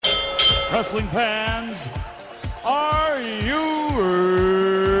Wrestling fans, are you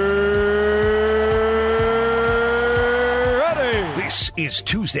ready? This is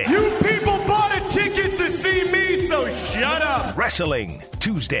Tuesday. You people bought a ticket to see me, so shut up. Wrestling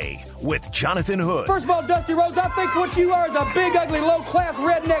Tuesday with Jonathan Hood. First of all, Dusty Rhodes, I think what you are is a big, ugly, low-class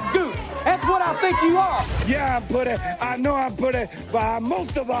redneck goose. That's what I think you are. Yeah, I'm pretty. I know I'm pretty, but I'm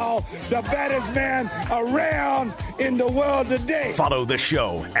most of all the baddest man around in the world today. Follow the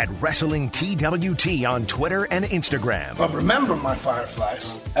show at Wrestling TWT on Twitter and Instagram. But remember, my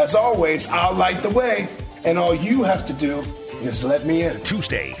fireflies, as always, I'll light the way, and all you have to do is let me in.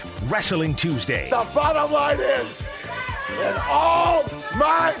 Tuesday, Wrestling Tuesday. The bottom line is, in all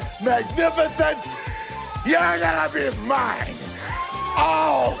my magnificence, you're gonna be mine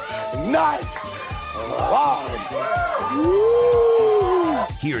all night long. Woo!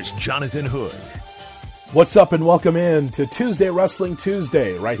 Here's Jonathan Hood. What's up and welcome in to Tuesday Wrestling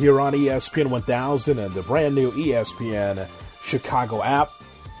Tuesday right here on ESPN 1000 and the brand new ESPN Chicago app.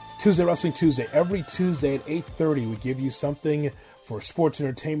 Tuesday Wrestling Tuesday. Every Tuesday at 8:30 we give you something for sports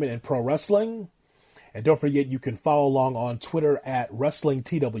entertainment and pro wrestling. And don't forget, you can follow along on Twitter at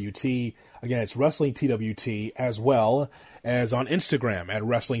WrestlingTWT. Again, it's WrestlingTWT, as well as on Instagram at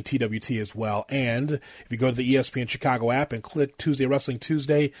WrestlingTWT as well. And if you go to the ESPN Chicago app and click Tuesday Wrestling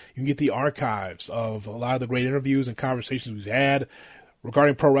Tuesday, you can get the archives of a lot of the great interviews and conversations we've had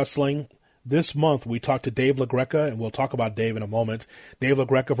regarding pro wrestling. This month, we talked to Dave LaGreca, and we'll talk about Dave in a moment. Dave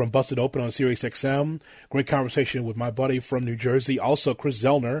LaGreca from Busted Open on Sirius XM. Great conversation with my buddy from New Jersey. Also, Chris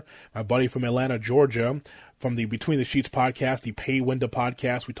Zellner, my buddy from Atlanta, Georgia, from the Between the Sheets podcast, the Pay Window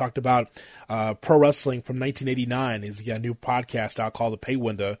podcast. We talked about pro wrestling from 1989. He's got a new podcast out called the Pay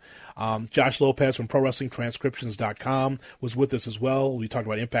Window. Josh Lopez from ProWrestlingTranscriptions.com was with us as well. We talked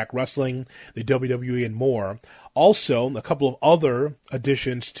about Impact Wrestling, the WWE, and more. Also, a couple of other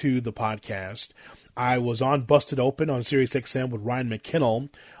additions to the podcast. I was on Busted Open on Sirius XM with Ryan McKinnell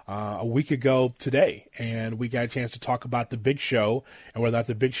a week ago today, and we got a chance to talk about The Big Show and whether or not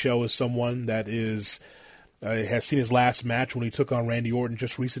The Big Show is someone that is has seen his last match when he took on Randy Orton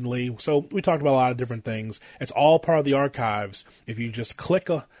just recently. So we talked about a lot of different things. It's all part of the archives. If you just click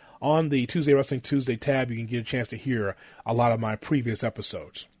on the Tuesday Wrestling Tuesday tab, you can get a chance to hear a lot of my previous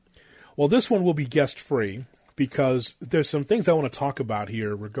episodes. Well, this one will be guest-free because there's some things I want to talk about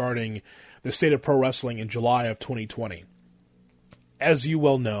here regarding the state of pro wrestling in July of 2020. As you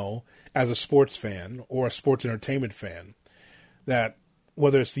well know, as a sports fan or a sports entertainment fan, that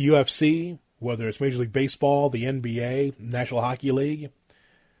whether it's the UFC, whether it's Major League Baseball, the NBA, National Hockey League,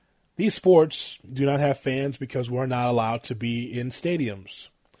 these sports do not have fans because we're not allowed to be in stadiums.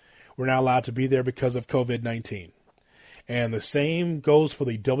 We're not allowed to be there because of COVID-19. And the same goes for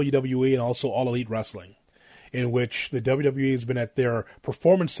the WWE and also All Elite Wrestling, in which the WWE has been at their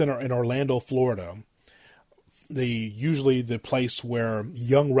Performance Center in Orlando, Florida, usually the place where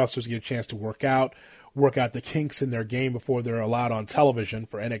young wrestlers get a chance to work out the kinks in their game before they're allowed on television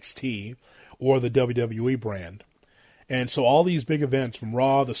for NXT or the WWE brand. And so all these big events, from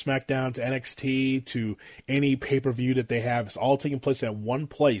Raw to SmackDown to NXT to any pay-per-view that they have, is all taking place at one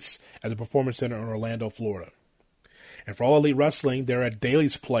place at the Performance Center in Orlando, Florida. And for All Elite Wrestling, they're at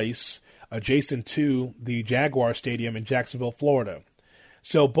Daly's Place, adjacent to the Jaguar Stadium in Jacksonville, Florida.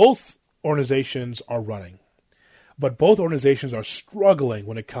 So both organizations are running, but both organizations are struggling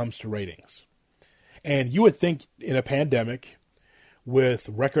when it comes to ratings. And you would think in a pandemic, with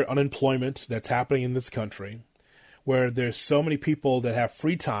record unemployment that's happening in this country, where there's so many people that have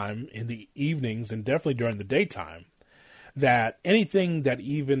free time in the evenings and definitely during the daytime, that anything that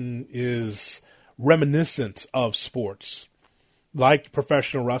even is reminiscent of sports, like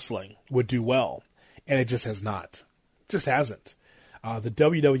professional wrestling, would do well. And it just has not. Just hasn't. The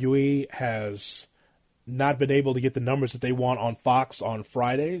WWE has not been able to get the numbers that they want on Fox on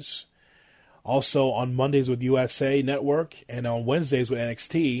Fridays. Also on Mondays with USA Network and on Wednesdays with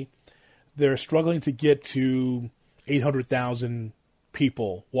NXT, they're struggling to get to 800,000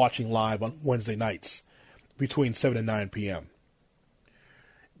 people watching live on Wednesday nights between 7 and 9 p.m.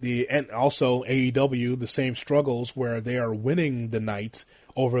 And also AEW, the same struggles where they are winning the night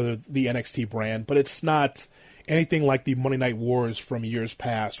over the NXT brand, but it's not anything like the Monday Night Wars from years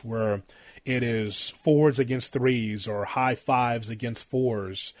past where it is fours against threes or high fives against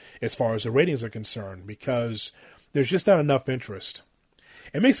fours as far as the ratings are concerned, because there's just not enough interest.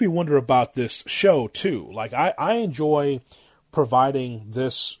 It makes me wonder about this show, too. Like, I enjoy providing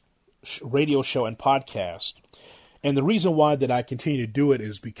this radio show and podcast, and the reason why that I continue to do it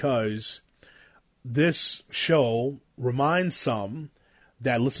is because this show reminds some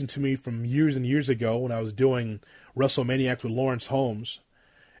that listened to me from years and years ago when I was doing WrestleManiacs with Lawrence Holmes,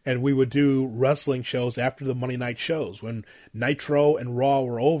 and we would do wrestling shows after the Monday night shows. When Nitro and Raw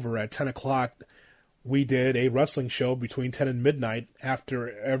were over at 10 o'clock, we did a wrestling show between 10 and midnight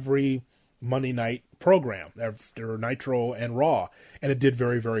after every Monday night program, after Nitro and Raw, and it did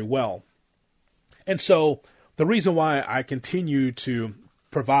very, very well. And so the reason why I continue to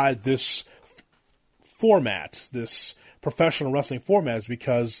provide this format, this professional wrestling format, is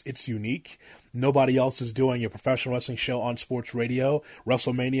because it's unique. Nobody else is doing a professional wrestling show on sports radio.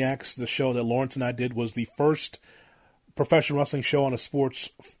 WrestleManiacs, the show that Lawrence and I did, was the first professional wrestling show on a sports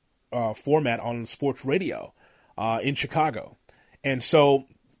format on sports radio in Chicago. And so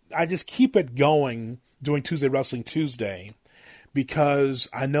I just keep it going doing Tuesday Wrestling Tuesday because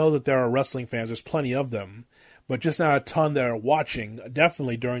I know that there are wrestling fans. There's plenty of them, but just not a ton that are watching,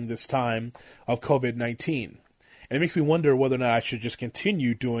 definitely during this time of COVID-19. And it makes me wonder whether or not I should just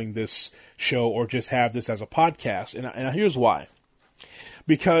continue doing this show or just have this as a podcast. And here's why.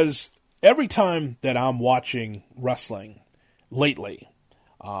 Because every time that I'm watching wrestling lately,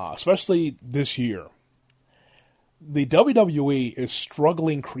 especially this year, the WWE is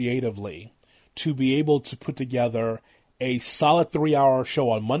struggling creatively to be able to put together a solid 3-hour show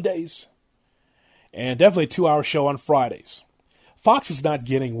on Mondays and definitely a 2-hour show on Fridays. Fox is not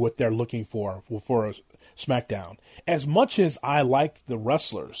getting what they're looking for SmackDown. As much as I like the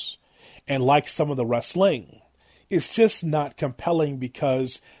wrestlers and like some of the wrestling, it's just not compelling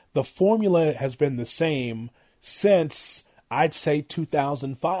because the formula has been the same since, I'd say,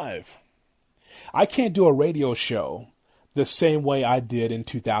 2005. I can't do a radio show the same way I did in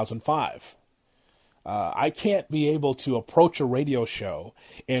 2005. I can't be able to approach a radio show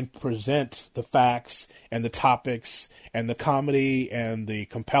and present the facts and the topics and the comedy and the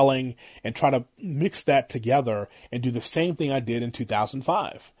compelling and try to mix that together and do the same thing I did in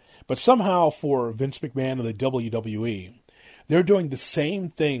 2005. But somehow for Vince McMahon and the WWE, they're doing the same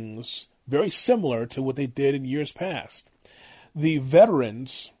things very similar to what they did in years past. The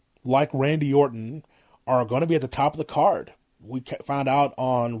veterans, like Randy Orton, are going to be at the top of the card. We found out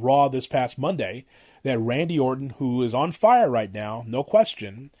on Raw this past Monday that Randy Orton, who is on fire right now, no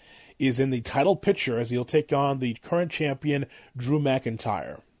question, is in the title picture as he'll take on the current champion, Drew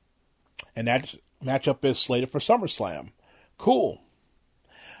McIntyre. And that matchup is slated for SummerSlam. Cool.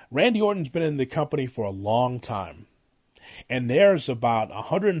 Randy Orton's been in the company for a long time. And there's about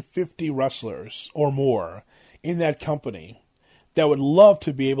 150 wrestlers or more in that company that would love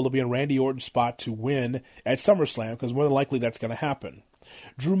to be able to be in Randy Orton's spot to win at SummerSlam, because more than likely that's going to happen.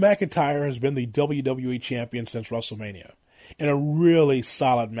 Drew McIntyre has been the WWE champion since WrestleMania, and a really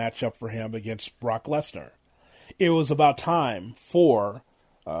solid matchup for him against Brock Lesnar. It was about time for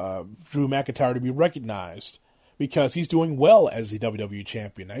Drew McIntyre to be recognized because he's doing well as the WWE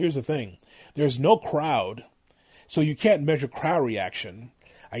champion. Now, here's the thing. There's no crowd, so you can't measure crowd reaction.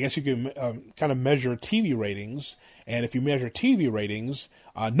 I guess you can kind of measure TV ratings, and if you measure TV ratings,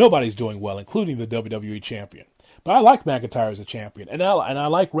 nobody's doing well, including the WWE champion. But I like McIntyre as a champion, and I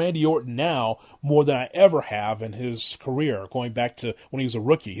like Randy Orton now more than I ever have in his career, going back to when he was a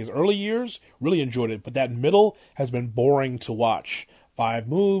rookie. His early years, really enjoyed it, but that middle has been boring to watch. 5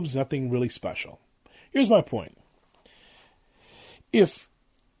 moves, nothing really special. Here's my point. If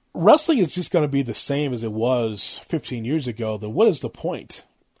wrestling is just going to be the same as it was 15 years ago, then what is the point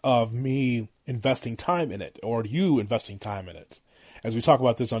of me investing time in it, or you investing time in it? As we talk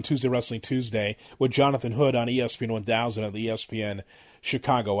about this on Tuesday Wrestling Tuesday with Jonathan Hood on ESPN 1000 and the ESPN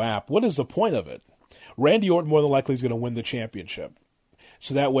Chicago app, what is the point of it? Randy Orton more than likely is going to win the championship.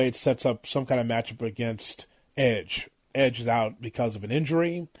 So that way it sets up some kind of matchup against Edge. Edge is out because of an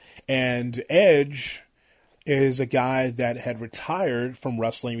injury, and Edge is a guy that had retired from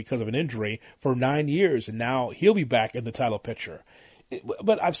wrestling because of an injury for 9 years, and now he'll be back in the title picture.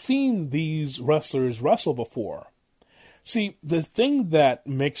 But I've seen these wrestlers wrestle before. See, the thing that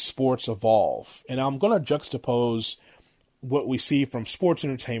makes sports evolve, and I'm going to juxtapose what we see from sports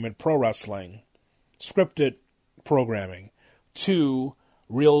entertainment, pro wrestling, scripted programming, to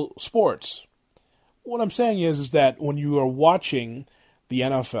real sports. What I'm saying is that when you are watching the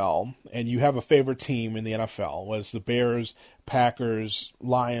NFL and you have a favorite team in the NFL, whether it's the Bears, Packers,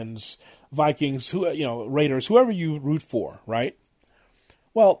 Lions, Vikings, Raiders, whoever you root for, right?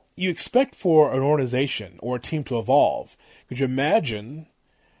 Well, you expect for an organization or a team to evolve. Could you imagine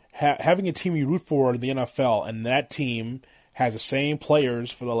having a team you root for in the NFL and that team has the same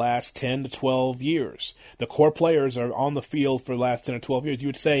players for the last 10 to 12 years? The core players are on the field for the last 10 or 12 years. You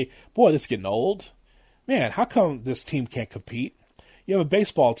would say, boy, this is getting old. Man, how come this team can't compete? You have a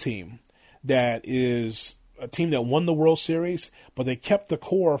baseball team that is a team that won the World Series, but they kept the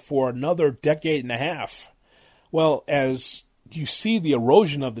core for another decade and a half. Well, as you see the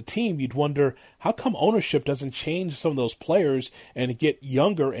erosion of the team, you'd wonder, how come ownership doesn't change some of those players and get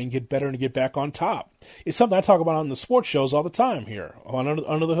younger and get better and get back on top? It's something I talk about on the sports shows all the time here, on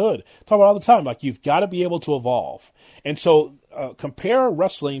Under the Hood. Talk about all the time, like you've got to be able to evolve. And so compare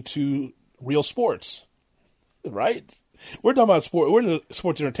wrestling to real sports, right? We're talking about sport. We're in the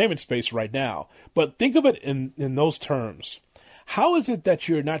sports entertainment space right now. But think of it in those terms. How is it that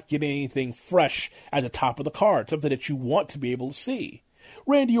you're not getting anything fresh at the top of the card, something that you want to be able to see?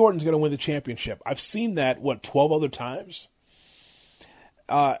 Randy Orton's going to win the championship. I've seen that, 12 other times?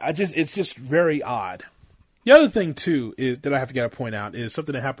 It's just very odd. The other thing, too, is that I have to point out is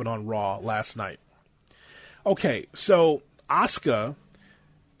something that happened on Raw last night. Okay, so Asuka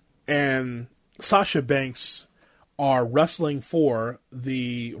and Sasha Banks are wrestling for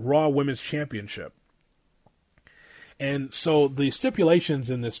the Raw Women's Championship. And so the stipulations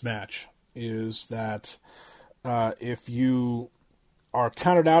in this match is that if you are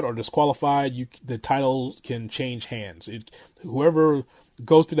counted out or disqualified, the title can change hands. Whoever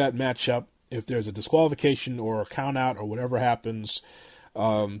goes to that matchup, if there's a disqualification or a count out or whatever happens,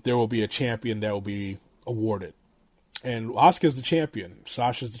 there will be a champion that will be awarded. And Asuka's the champion.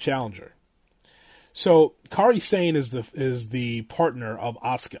 Sasha's the challenger. So Kairi Sane is the partner of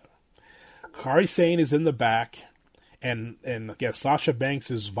Asuka. Kairi Sane is in the back. And I guess Sasha Banks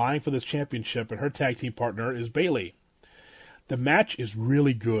is vying for this championship, and her tag team partner is Bayley. The match is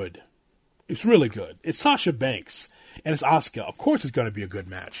really good. It's really good. It's Sasha Banks, and it's Asuka. Of course it's going to be a good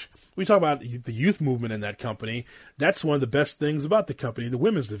match. We talk about the youth movement in that company. That's one of the best things about the company, the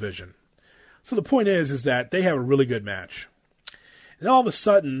women's division. So the point is that they have a really good match. And all of a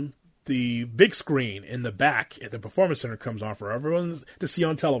sudden, the big screen in the back at the Performance Center comes on for everyone to see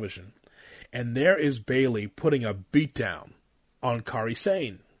on television. And there is Bayley putting a beatdown on Kairi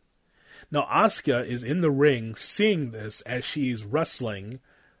Sane. Now, Asuka is in the ring seeing this as she's wrestling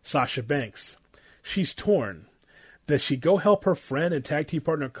Sasha Banks. She's torn. Does she go help her friend and tag team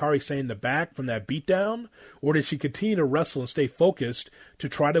partner Kairi Sane in the back from that beatdown? Or does she continue to wrestle and stay focused to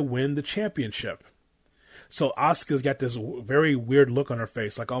try to win the championship? So Asuka's got this very weird look on her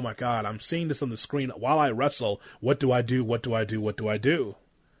face, like, oh my God, I'm seeing this on the screen while I wrestle. What do I do? What do I do? What do I do?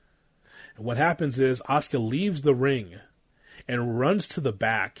 And what happens is Asuka leaves the ring and runs to the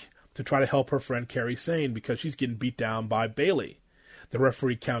back to try to help her friend Kairi Sane because she's getting beat down by Bayley. The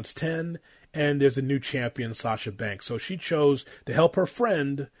referee counts 10, and there's a new champion, Sasha Banks. So she chose to help her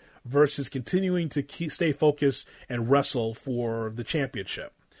friend versus continuing to stay focused and wrestle for the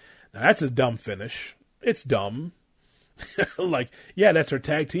championship. Now, that's a dumb finish. It's dumb. Like, yeah, that's her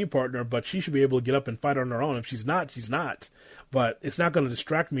tag team partner, but she should be able to get up and fight on her own. If she's not, she's not. But it's not going to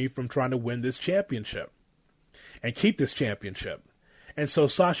distract me from trying to win this championship and keep this championship. And so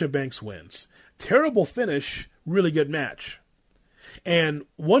Sasha Banks wins. Terrible finish, really good match. And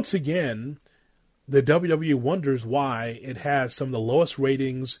once again, the WWE wonders why it has some of the lowest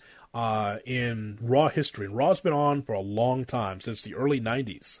ratings in Raw history. And Raw's been on for a long time, since the early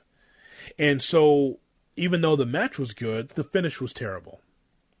 90s. And so even though the match was good, the finish was terrible.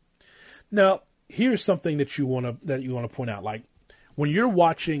 Now, here's something that you want to point out. Like, when you're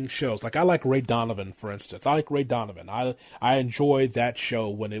watching shows, like I like Ray Donovan, for instance. I like Ray Donovan. I enjoyed that show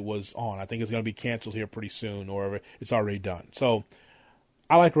when it was on. I think it's going to be canceled here pretty soon, or it's already done. So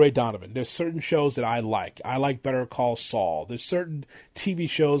I like Ray Donovan. There's certain shows that I like. I like Better Call Saul. There's certain TV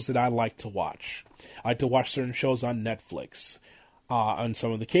shows that I like to watch. I like to watch certain shows on Netflix, on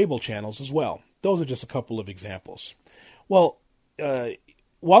some of the cable channels as well. Those are just a couple of examples. Well,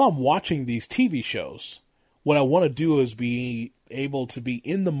 while I'm watching these TV shows, what I want to do is be able to be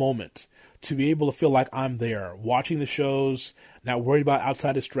in the moment, to be able to feel like I'm there, watching the shows, not worried about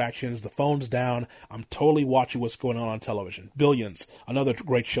outside distractions, the phone's down, I'm totally watching what's going on television. Billions, another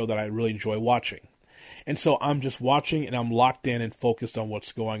great show that I really enjoy watching. And so I'm just watching and I'm locked in and focused on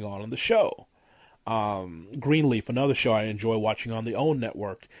what's going on the show. Greenleaf, another show I enjoy watching on the OWN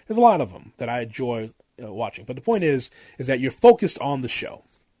network. There's a lot of them that I enjoy watching. But the point is that you're focused on the show.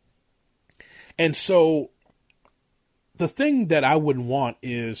 And so the thing that I wouldn't want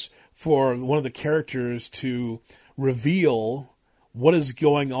is for one of the characters to reveal what is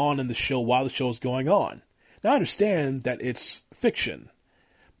going on in the show while the show is going on. Now, I understand that it's fiction,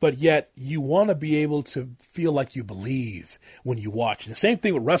 but yet you want to be able to feel like you believe when you watch. And the same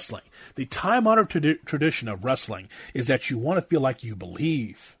thing with wrestling. The time-honored tradition of wrestling is that you want to feel like you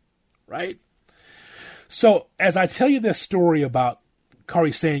believe, right? So as I tell you this story about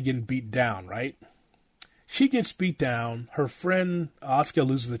Kairi Sane getting beat down, right? She gets beat down. Her friend Asuka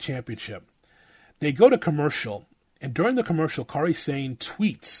loses the championship. They go to commercial, and during the commercial, Kairi Sane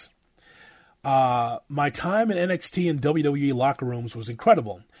tweets, My time in NXT and WWE locker rooms was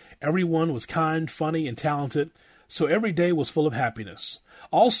incredible. Everyone was kind, funny, and talented, so every day was full of happiness.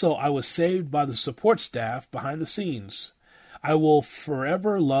 Also, I was saved by the support staff behind the scenes. I will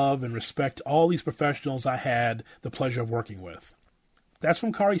forever love and respect all these professionals I had the pleasure of working with. That's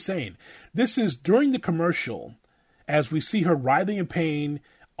from Kairi Sane. This is during the commercial, as we see her writhing in pain,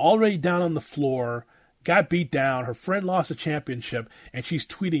 already down on the floor, got beat down, her friend lost the championship, and she's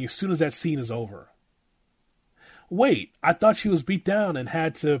tweeting as soon as that scene is over. Wait, I thought she was beat down and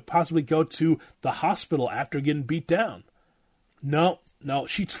had to possibly go to the hospital after getting beat down. No,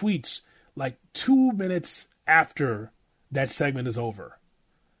 she tweets like 2 minutes after that segment is over.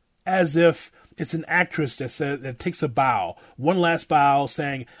 As if it's an actress that takes a bow, one last bow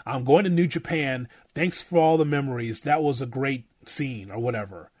saying, I'm going to New Japan, thanks for all the memories, that was a great scene, or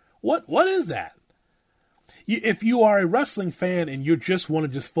whatever. What is that? If you are a wrestling fan and you just want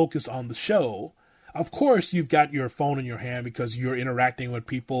to just focus on the show, of course you've got your phone in your hand because you're interacting with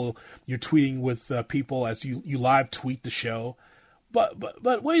people, you're tweeting with people as you live tweet the show.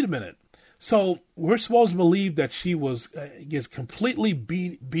 But wait a minute. So we're supposed to believe that she gets completely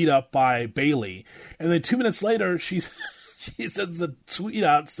beat up by Bayley, and then 2 minutes later she sends a tweet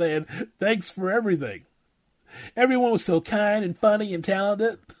out saying thanks for everything. Everyone was so kind and funny and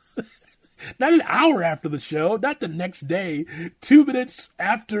talented. Not an hour after the show, not the next day, 2 minutes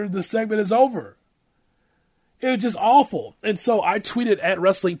after the segment is over. It was just awful. And so I tweeted at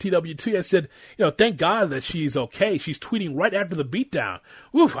WrestlingTWT. I said, thank God that she's okay. She's tweeting right after the beatdown.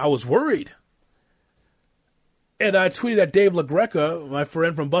 Oof, I was worried. And I tweeted at Dave LaGreca, my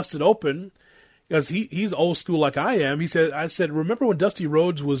friend from Busted Open, because he's old school like I am. I said, remember when Dusty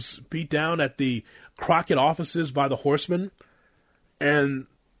Rhodes was beat down at the Crockett offices by the Horsemen? And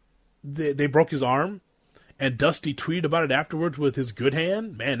they broke his arm? And Dusty tweeted about it afterwards with his good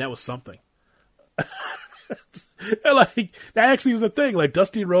hand? Man, that was something. Like, that actually was a thing. Like,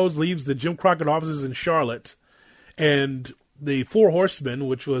 Dusty Rhodes leaves the Jim Crockett offices in Charlotte, and the Four Horsemen,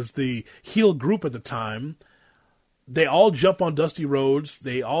 which was the heel group at the time, they all jump on Dusty Rhodes.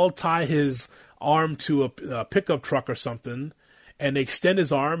 They all tie his arm to a pickup truck or something, and they extend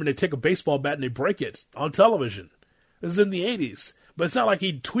his arm, and they take a baseball bat and they break it on television. This is in the 80s. But it's not like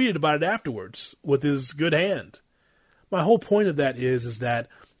he tweeted about it afterwards with his good hand. My whole point of that is that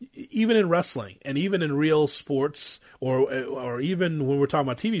even in wrestling and even in real sports or even when we're talking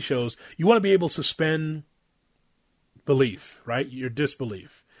about TV shows, you want to be able to suspend belief, right? Your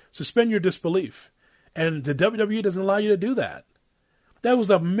disbelief. Suspend your disbelief. And the WWE doesn't allow you to do that. That was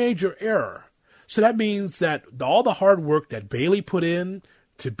a major error. So that means that all the hard work that Bayley put in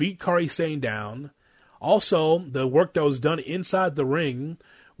to beat Kairi Sane down, also the work that was done inside the ring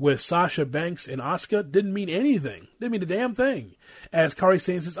with Sasha Banks and Asuka didn't mean anything. Didn't mean a damn thing. As Kairi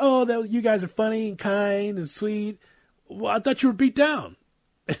Sane says, you guys are funny and kind and sweet. Well, I thought you were beat down.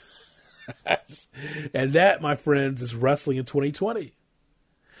 And that, my friends, is wrestling in 2020.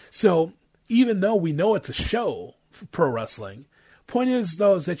 So even though we know it's a show for pro wrestling, point is,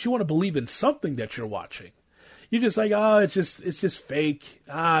 though, is that you want to believe in something that you're watching. You're just like, it's just fake.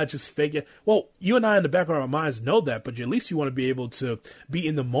 It's just fake. Well, you and I in the back of our minds know that, but at least you want to be able to be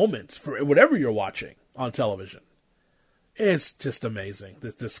in the moment for whatever you're watching on television. It's just amazing,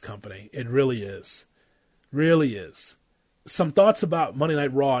 this company. It really is. Really is. Some thoughts about Monday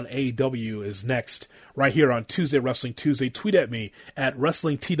Night Raw and AEW is next, right here on Tuesday Wrestling Tuesday. Tweet at me at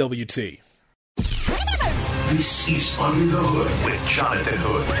WrestlingTWT. This is Under the Hood with Jonathan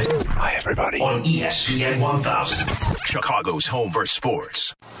Hood. Hi, everybody. On ESPN 1000, Chicago's home for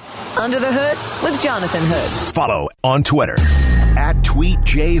sports. Under the Hood with Jonathan Hood. Follow on Twitter at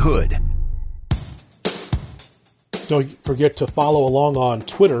TweetJHood. Don't forget to follow along on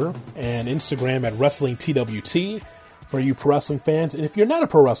Twitter and Instagram at WrestlingTWT for you pro wrestling fans. And if you're not a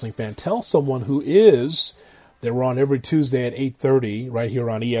pro wrestling fan, tell someone who is. They're on every Tuesday at 8:30 right here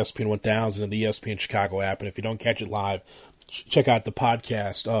on ESPN 1000 and the ESPN Chicago app. And if you don't catch it live, check out the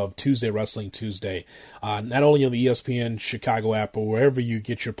podcast of Tuesday Wrestling Tuesday. Not only on the ESPN Chicago app, but wherever you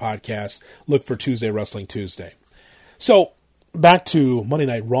get your podcasts, look for Tuesday Wrestling Tuesday. So back to Monday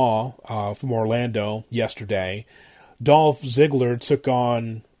Night Raw from Orlando yesterday. Dolph Ziggler took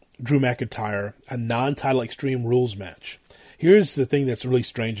on Drew McIntyre, a non-title Extreme Rules match. Here's the thing that's really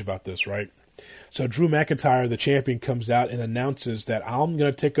strange about this, right? So Drew McIntyre, the champion, comes out and announces that I'm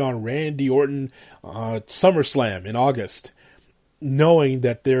going to take on Randy Orton SummerSlam in August, knowing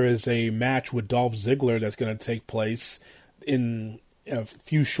that there is a match with Dolph Ziggler that's going to take place in a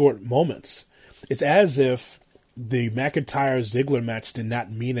few short moments. It's as if the McIntyre-Ziggler match did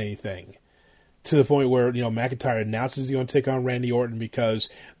not mean anything. to the point where, McIntyre announces he's going to take on Randy Orton because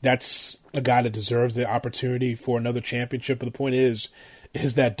that's a guy that deserves the opportunity for another championship. But the point is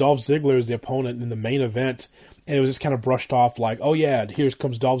that Dolph Ziggler is the opponent in the main event, and it was just kind of brushed off like, oh yeah, here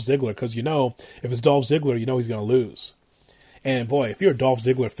comes Dolph Ziggler, because if it's Dolph Ziggler, he's going to lose. And boy, if you're a Dolph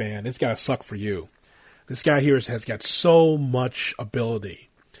Ziggler fan, it's got to suck for you. This guy here has got so much ability.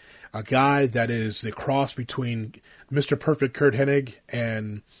 A guy that is the cross between Mr. Perfect Kurt Hennig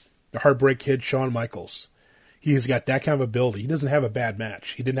and the Heartbreak Kid Shawn Michaels. He's got that kind of ability. He doesn't have a bad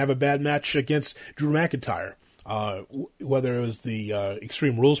match. He didn't have a bad match against Drew McIntyre, whether it was the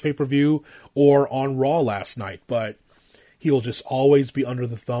Extreme Rules pay-per-view or on Raw last night. But he'll just always be under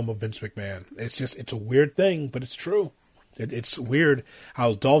the thumb of Vince McMahon. It's a weird thing, but it's true. It's weird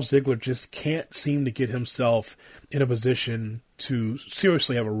how Dolph Ziggler just can't seem to get himself in a position to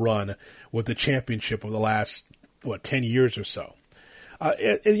seriously have a run with the championship over the last, 10 years or so.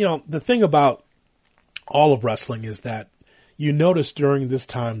 The thing about all of wrestling is that you notice during this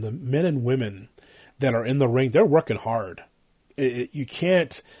time the men and women that are in the ring, they're working hard. You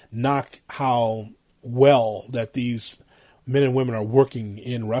can't knock how well that these men and women are working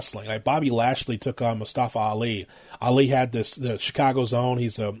in wrestling. Like Bobby Lashley took on Mustafa Ali. Ali had the Chicago Zone.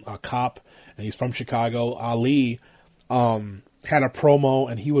 He's a cop, and he's from Chicago. Ali had a promo,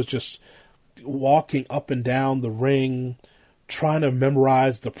 and he was just walking up and down the ring, trying to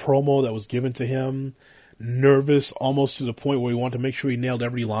memorize the promo that was given to him, nervous almost to the point where he wanted to make sure he nailed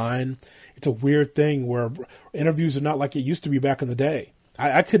every line. It's a weird thing where interviews are not like it used to be back in the day.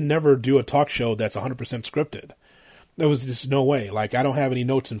 I could never do a talk show that's 100% scripted. There was just no way. Like, I don't have any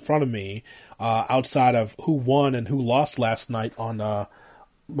notes in front of me outside of who won and who lost last night on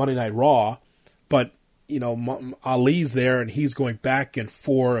Monday Night Raw. But, Ali's there, and he's going back and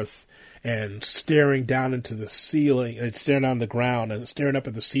forth and staring down into the ceiling, and staring down the ground and staring up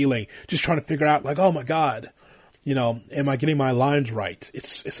at the ceiling, just trying to figure out, like, oh my God, am I getting my lines right?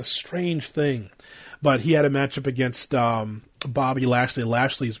 It's a strange thing. But he had a matchup against Bobby Lashley.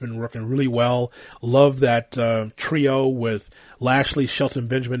 Lashley's been working really well. Love that trio with Lashley, Shelton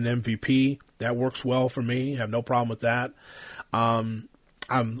Benjamin, and MVP. That works well for me. Have no problem with that. I'm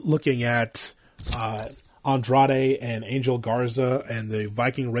looking at Andrade and Angel Garza and the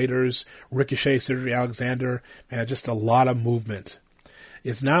Viking Raiders, Ricochet, Cedric Alexander. Man, just a lot of movement.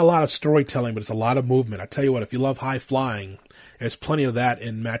 It's not a lot of storytelling, but it's a lot of movement. I tell you what, if you love high flying, there's plenty of that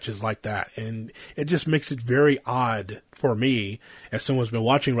in matches like that. And it just makes it very odd for me, as someone who's been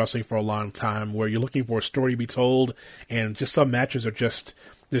watching wrestling for a long time, where you're looking for a story to be told, and just some matches are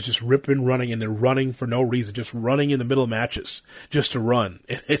they're just ripping, running, and they're running for no reason, just running in the middle of matches just to run.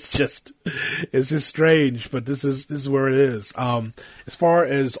 It's just strange, but this is where it is. As far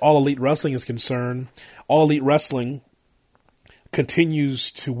as All Elite Wrestling is concerned, All Elite Wrestling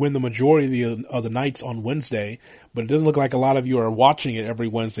continues to win the majority of the nights on Wednesday, but it doesn't look like a lot of you are watching it every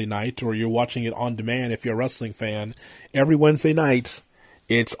Wednesday night, or you're watching it on demand if you're a wrestling fan. Every Wednesday night,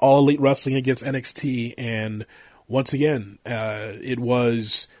 it's All Elite Wrestling against NXT, and once again, it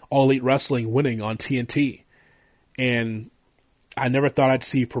was All Elite Wrestling winning on TNT. And I never thought I'd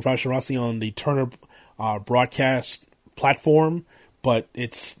see professional wrestling on the Turner broadcast platform, but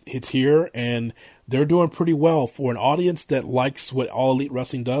it's here, and they're doing pretty well for an audience that likes what All Elite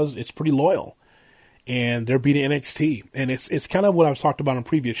Wrestling does. It's pretty loyal, and they're beating NXT, and it's kind of what I've talked about on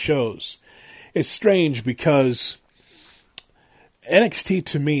previous shows. It's strange because NXT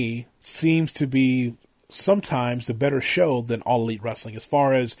to me seems to be sometimes the better show than All Elite Wrestling as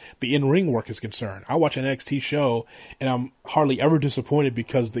far as the in-ring work is concerned. I watch an NXT show, and I'm hardly ever disappointed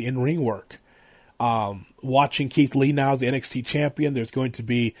because of the in-ring work. Watching Keith Lee now as the NXT champion, there's going to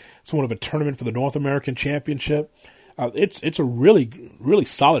be somewhat of a tournament for the North American Championship. It's a really, really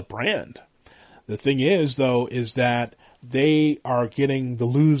solid brand. The thing is, though, is that they are getting the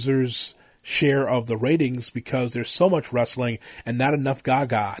losers' share of the ratings because there's so much wrestling and not enough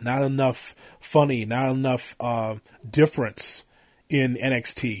gaga, not enough funny, not enough difference in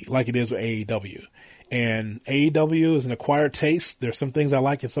NXT like it is with AEW. And AEW is an acquired taste. There's some things I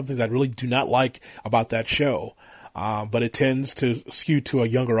like and some things I really do not like about that show. But it tends to skew to a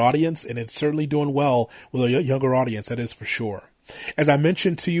younger audience, and it's certainly doing well with a younger audience, that is for sure. As I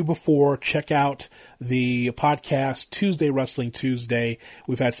mentioned to you before, check out the podcast Tuesday Wrestling Tuesday.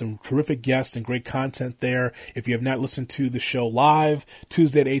 We've had some terrific guests and great content there. If you have not listened to the show live,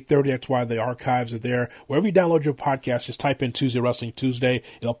 Tuesday at 8:30, that's why the archives are there. Wherever you download your podcast, just type in Tuesday Wrestling Tuesday.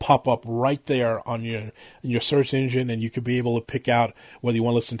 It'll pop up right there on your search engine, and you could be able to pick out whether you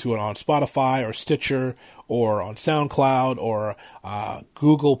want to listen to it on Spotify or Stitcher or on SoundCloud or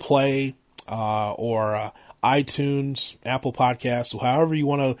Google Play or iTunes, Apple Podcasts, however you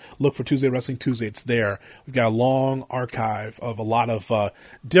want to look for Tuesday Wrestling Tuesday, it's there. We've got a long archive of a lot of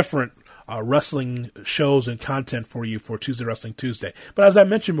different wrestling shows and content for you for Tuesday Wrestling Tuesday. But as I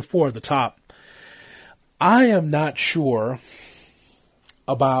mentioned before at the top, I am not sure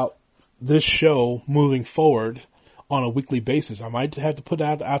about this show moving forward on a weekly basis. I might have to put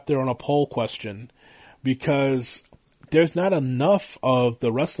out there on a poll question, because there's not enough of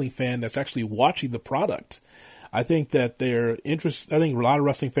the wrestling fan that's actually watching the product. I think that they're interested. I think a lot of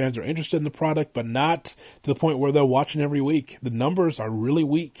wrestling fans are interested in the product, but not to the point where they're watching every week. The numbers are really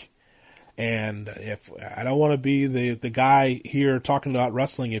weak. And if I don't want to be the guy here talking about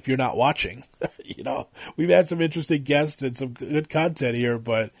wrestling if you're not watching. We've had some interesting guests and some good content here,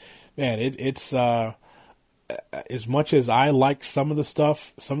 but man, it's as much as I like some of the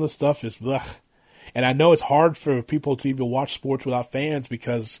stuff is blech. And I know it's hard for people to even watch sports without fans,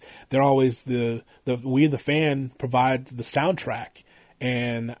 because they're always the fan provide the soundtrack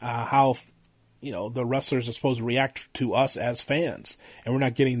and how the wrestlers are supposed to react to us as fans, and we're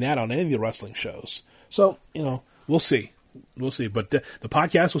not getting that on any of the wrestling shows. So we'll see. But the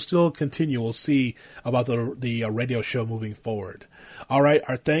podcast will still continue. We'll see about the radio show moving forward. All right,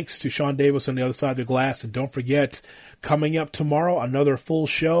 our thanks to Sean Davis on the other side of the glass, and don't forget, coming up tomorrow, another full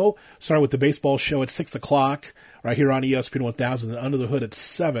show, starting with the baseball show at 6 o'clock, right here on ESPN 1000, and Under the Hood at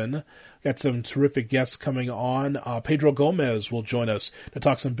 7. Got some terrific guests coming on. Pedro Gomez will join us to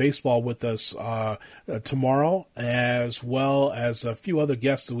talk some baseball with us tomorrow, as well as a few other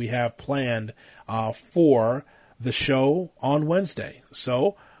guests that we have planned for the show on Wednesday.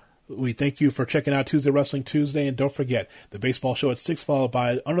 So we thank you for checking out Tuesday Wrestling Tuesday, and don't forget, the baseball show at 6, followed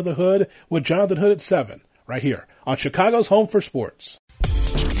by Under the Hood with Jonathan Hood at 7, right here on Chicago's Home for Sports.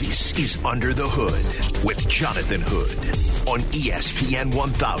 This is Under the Hood with Jonathan Hood on ESPN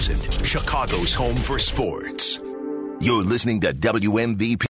 1000, Chicago's Home for Sports. You're listening to WMVP.